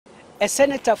a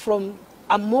senator from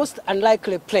a most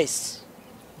unlikely place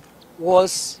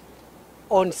was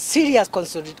on serious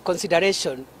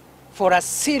consideration for a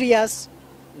serious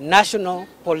national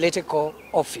political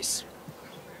office.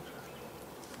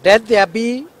 Let there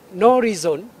be no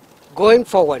reason going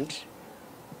forward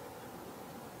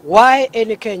why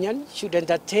any Kenyan should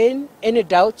entertain any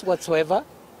doubts whatsoever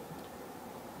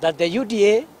that the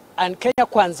UDA and Kenya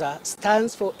Kwanza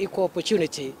stands for equal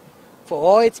opportunity for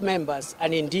all its members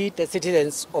and indeed the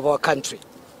citizens of our country.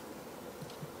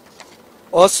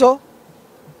 Also,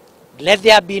 let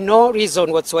there be no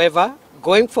reason whatsoever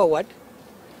going forward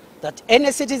that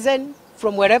any citizen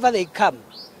from wherever they come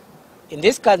in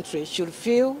this country should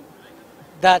feel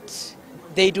that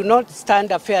they do not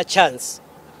stand a fair chance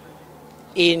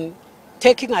in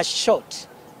taking a shot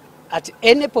at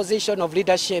any position of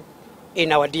leadership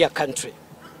in our dear country.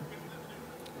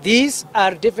 These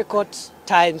are difficult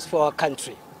times for our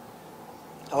country.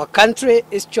 Our country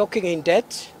is choking in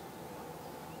debt.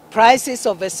 Prices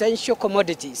of essential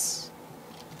commodities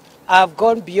have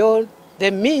gone beyond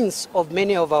the means of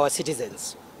many of our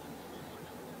citizens.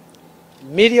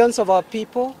 Millions of our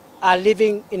people are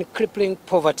living in crippling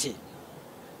poverty.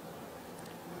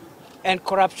 And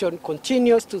corruption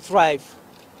continues to thrive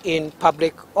in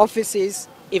public offices,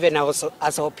 even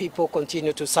as our people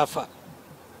continue to suffer.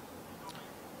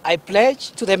 I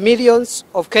pledge to the millions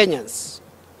of Kenyans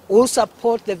who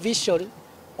support the vision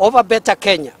of a better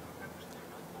Kenya,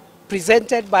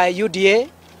 presented by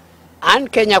UDA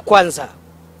and Kenya Kwanza,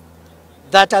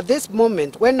 that at this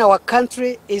moment, when our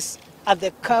country is at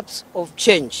the cusp of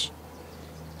change,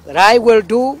 that I will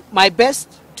do my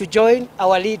best to join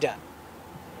our leader,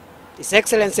 His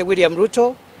Excellency William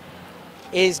Ruto,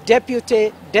 his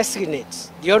deputy designate,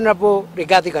 the Honorable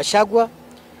Rigathi Gachagua,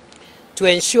 to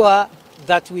ensure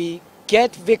that we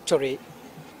get victory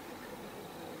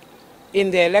in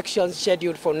the elections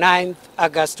scheduled for 9th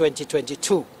August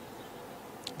 2022.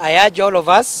 I urge all of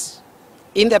us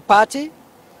in the party,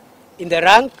 in the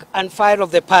rank and file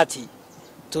of the party,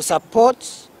 to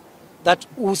support that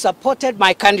who supported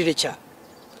my candidature,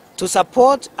 to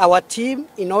support our team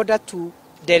in order to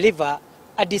deliver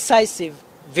a decisive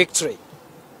victory.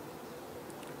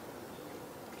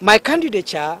 My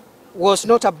candidature was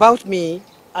not about me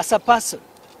as a person.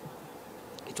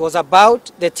 It was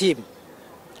about the team.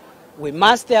 We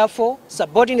must therefore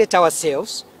subordinate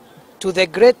ourselves to the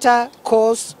greater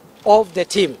cause of the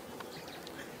team.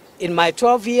 In my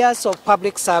 12 years of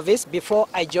public service before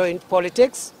I joined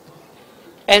politics,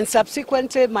 and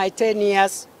subsequently my 10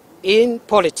 years in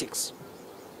politics,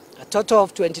 a total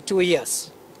of 22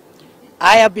 years,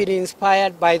 I have been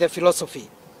inspired by the philosophy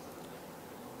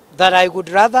that I would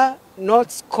rather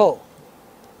not score.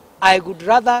 I would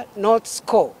rather not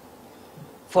score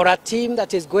for a team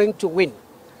that is going to win,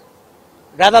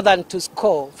 rather than to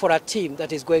score for a team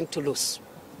that is going to lose.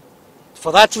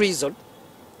 For that reason,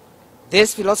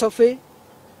 this philosophy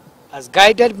has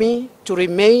guided me to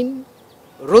remain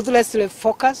ruthlessly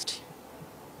focused,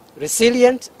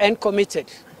 resilient, and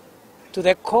committed to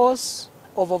the cause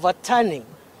of overturning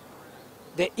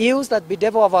the ills that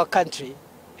bedevil our country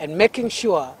and making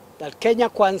sure that Kenya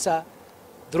Kwanza,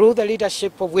 through the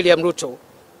leadership of William Ruto,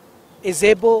 is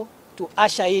able to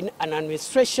usher in an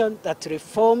administration that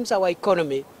reforms our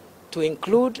economy to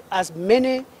include as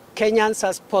many Kenyans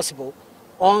as possible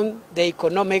on the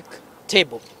economic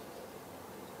table.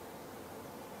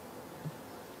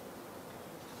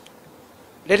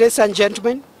 Ladies and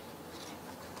gentlemen,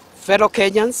 fellow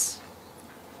Kenyans,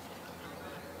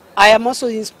 I am also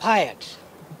inspired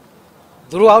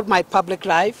throughout my public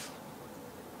life,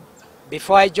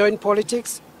 before I joined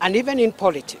politics, and even in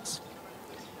politics,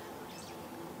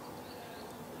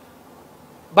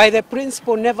 by the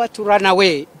principle never to run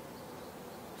away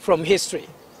from history.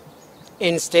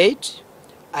 Instead,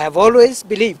 I have always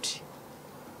believed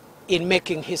in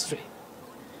making history.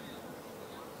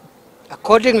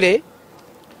 Accordingly,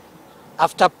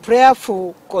 after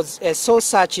prayerful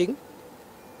soul-searching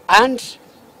and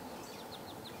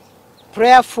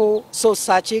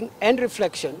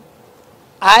reflection,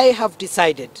 I have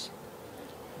decided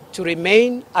to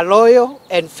remain a loyal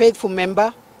and faithful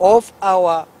member of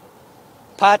our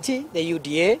party, the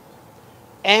UDA,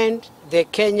 and the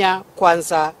Kenya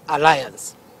Kwanza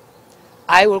Alliance.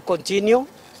 I will continue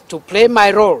to play my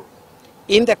role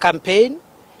in the campaign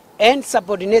and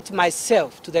subordinate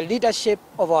myself to the leadership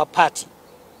of our party,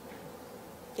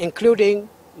 including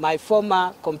my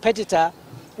former competitor,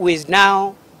 who is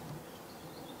now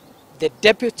the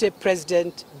Deputy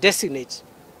President designate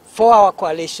for our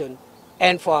coalition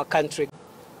and for our country.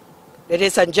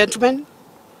 Ladies and gentlemen,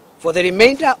 for the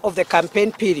remainder of the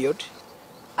campaign period,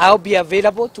 I'll be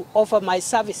available to offer my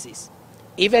services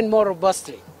even more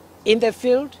robustly in the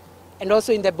field and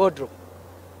also in the boardroom,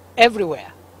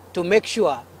 everywhere, to make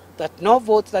sure that no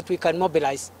vote that we can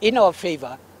mobilize in our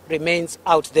favor remains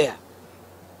out there.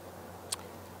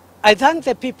 I thank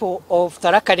the people of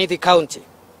Tharaka Nithi County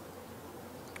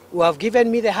who have given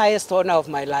me the highest honor of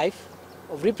my life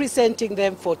of representing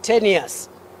them for 10 years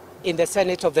in the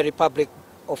Senate of the Republic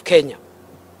of Kenya.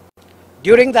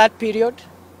 During that period,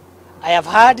 I have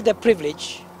had the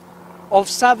privilege of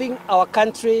serving our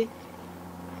country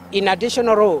in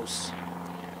additional roles.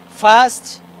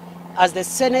 First, as the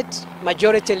Senate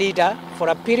Majority Leader for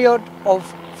a period of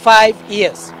 5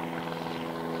 years,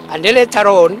 and later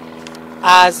on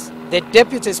as the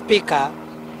Deputy Speaker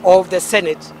of the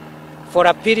Senate for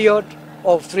a period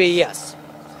of 3 years.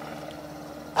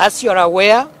 As you are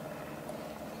aware,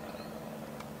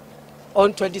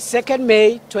 on 22nd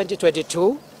May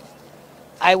 2022,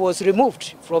 I was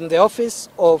removed from the office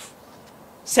of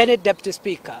Senate Deputy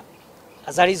Speaker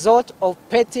as a result of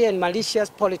petty and malicious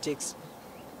politics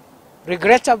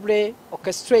regrettably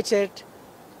orchestrated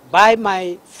by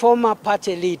my former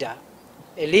party leader,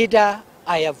 a leader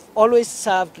I have always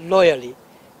served loyally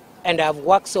and I have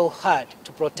worked so hard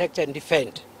to protect and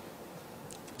defend.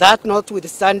 That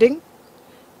notwithstanding,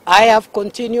 I have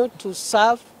continued to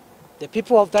serve the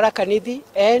people of Tharaka Nithi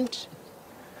and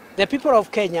the people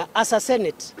of Kenya as a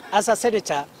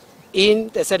senator in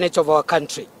the Senate of our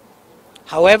country.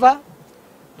 However,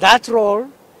 that role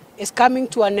is coming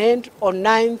to an end on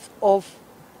 9th of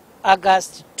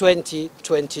August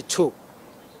 2022.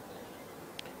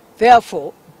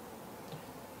 Therefore,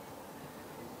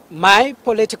 my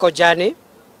political journey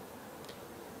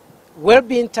will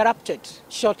be interrupted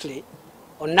shortly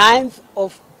on 9th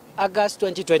of August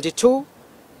 2022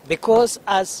 because,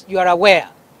 as you are aware,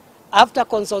 after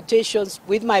consultations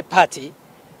with my party,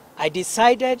 I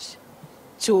decided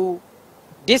to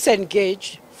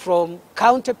disengage from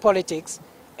county politics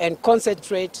and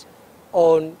concentrate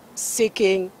on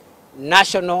seeking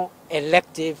national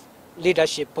elective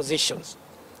leadership positions.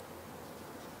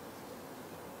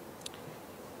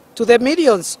 To the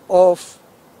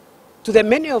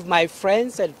many of my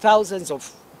friends and thousands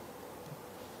of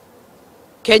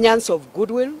Kenyans of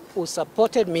goodwill who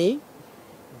supported me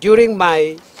during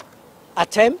my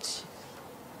attempt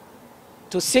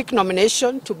to seek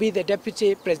nomination to be the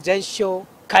deputy presidential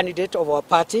candidate of our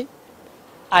party,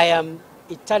 I am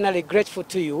eternally grateful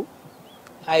to you.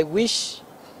 I wish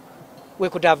we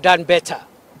could have done better.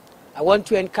 I want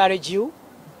to encourage you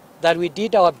that we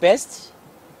did our best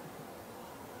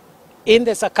in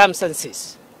the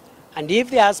circumstances. And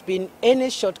if there has been any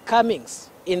shortcomings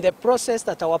in the process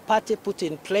that our party put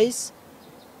in place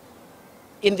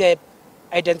in the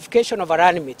identification of a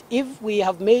running mate, if we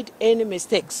have made any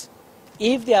mistakes,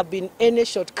 if there have been any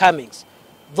shortcomings,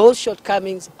 those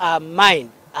shortcomings are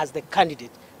mine as the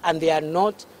candidate, and they are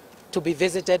not to be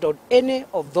visited on any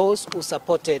of those who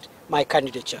supported my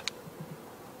candidature.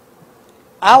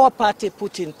 Our party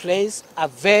put in place a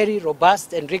very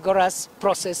robust and rigorous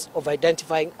process of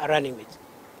identifying a running mate.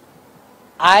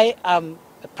 I am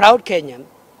a proud Kenyan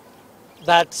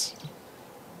that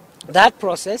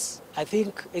process, I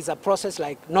think, is a process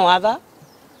like no other.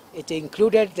 It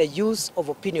included the use of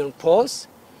opinion polls.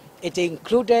 It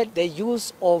included the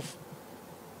use of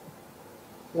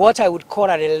what I would call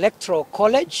an electoral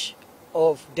college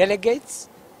of delegates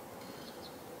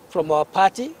from our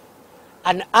party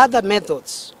and other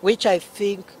methods which I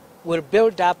think will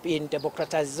build up in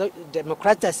democratizing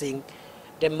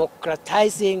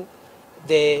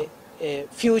the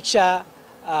future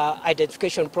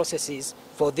identification processes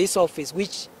for this office,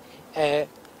 which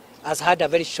has had a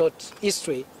very short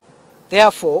history.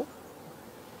 Therefore,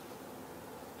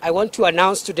 I want to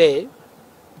announce today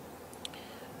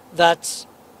that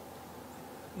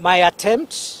my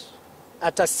attempt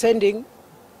at ascending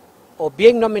or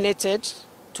being nominated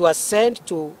to ascend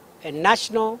to a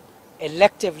national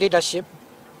elective leadership,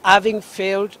 having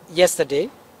failed yesterday,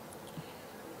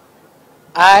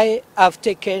 I have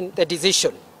taken the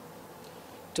decision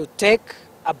to take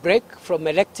a break from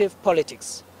elective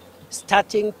politics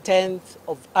starting 10th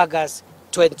of August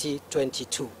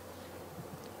 2022.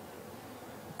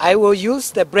 I will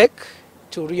use the break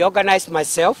to reorganize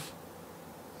myself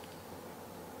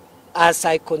as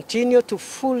I continue to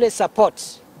fully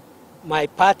support my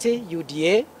party,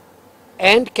 UDA,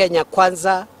 and Kenya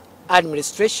Kwanza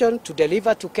administration to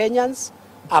deliver to Kenyans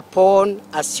upon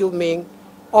assuming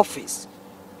office.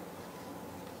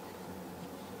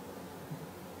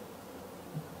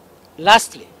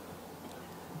 Lastly,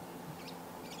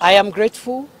 I am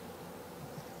grateful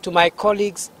to my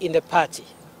colleagues in the party,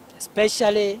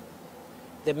 especially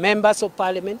the members of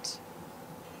parliament,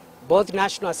 both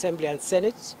National Assembly and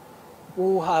Senate,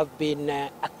 who have been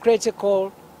a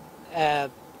critical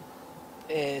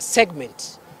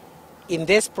segment in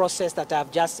this process that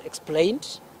I've just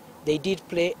explained. They did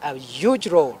play a huge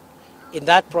role in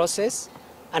that process,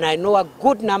 and I know a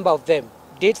good number of them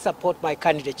did support my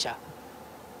candidature.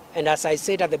 And as I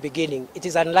said at the beginning, it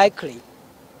is unlikely,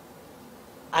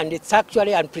 and it's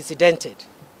actually unprecedented,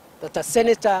 that a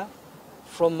senator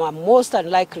from a most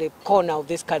unlikely corner of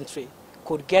this country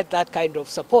could get that kind of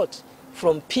support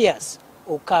from peers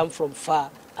who come from far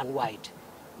and wide.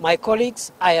 My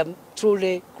colleagues, I am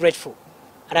truly grateful.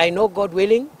 And I know, God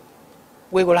willing,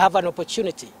 we will have an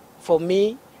opportunity for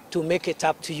me to make it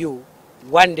up to you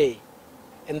one day,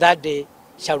 and that day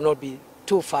shall not be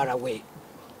too far away.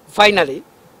 Finally,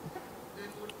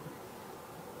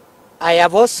 I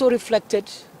have also reflected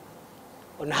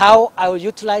on how I will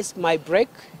utilize my break,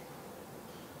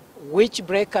 which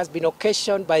break has been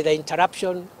occasioned by the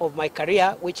interruption of my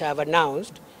career, which I have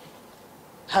announced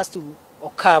has to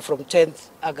occur from 10th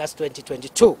August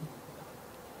 2022.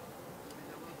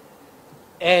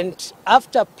 And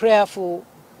after prayerful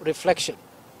reflection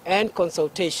and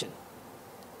consultation,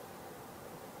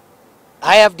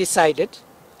 I have decided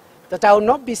that I will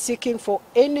not be seeking for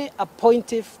any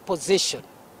appointive position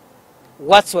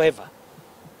whatsoever.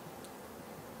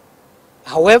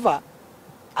 However,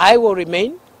 I will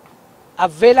remain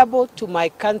available to my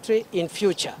country in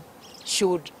future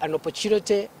should an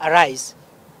opportunity arise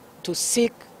to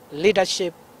seek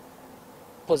leadership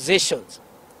positions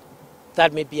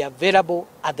that may be available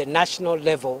at the national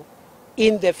level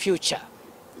in the future.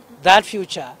 That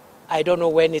future, I don't know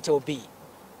when it will be.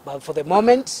 But for the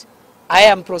moment, I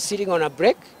am proceeding on a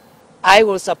break. I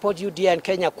will support UDA and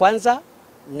Kenya Kwanza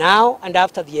now and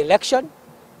after the election,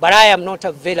 but I am not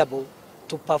available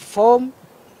to perform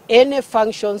any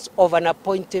functions of an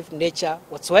appointive nature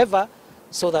whatsoever,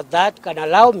 so that can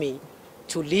allow me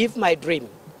to live my dream.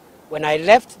 When I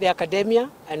left the academia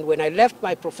and when I left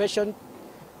my profession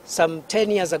some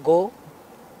 10 years ago,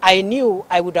 I knew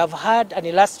I would have had an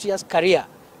illustrious career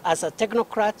as a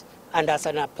technocrat and as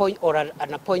an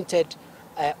appointed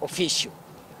official.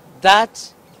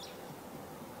 That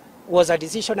was a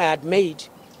decision I had made,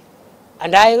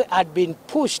 and I had been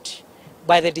pushed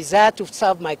by the desire to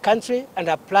serve my country and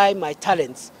apply my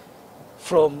talents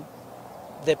from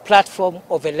the platform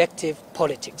of elective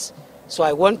politics. So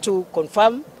I want to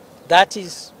confirm that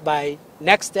is my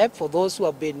next step for those who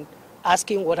have been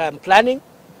asking what I'm planning,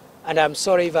 and I'm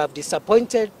sorry if I've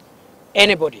disappointed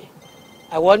anybody.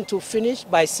 I want to finish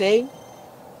by saying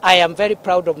I am very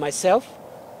proud of myself.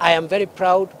 I am very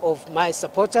proud of my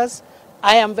supporters.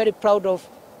 I am very proud of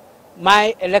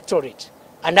my electorate,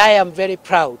 and I am very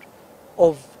proud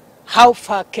of how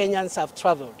far Kenyans have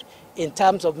traveled in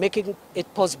terms of making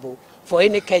it possible for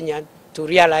any Kenyan to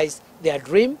realize their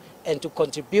dream and to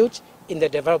contribute in the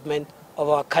development of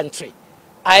our country.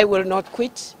 I will not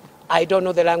quit. I don't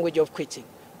know the language of quitting.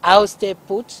 I'll stay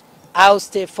put. I'll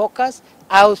stay focused.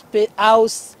 I'll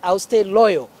stay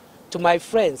loyal to my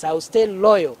friends. I'll stay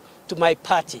loyal to my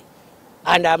party.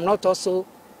 And I'm not also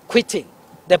quitting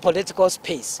the political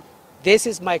space. This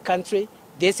is my country.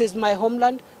 This is my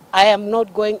homeland. I am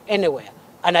not going anywhere.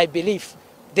 And I believe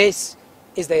this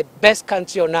is the best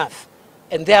country on earth.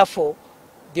 And therefore,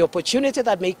 the opportunity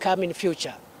that may come in the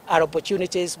future are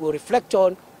opportunities we'll reflect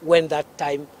on when that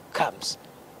time comes.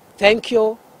 Thank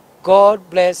you. God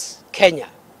bless Kenya.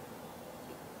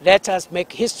 Let us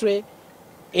make history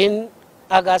in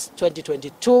August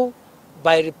 2022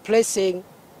 by replacing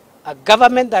a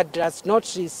government that does not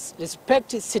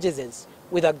respect its citizens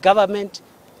with a government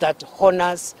that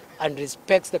honors and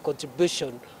respects the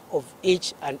contribution of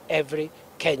each and every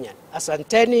Kenyan.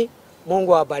 Asanteni,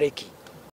 Mungu awabariki.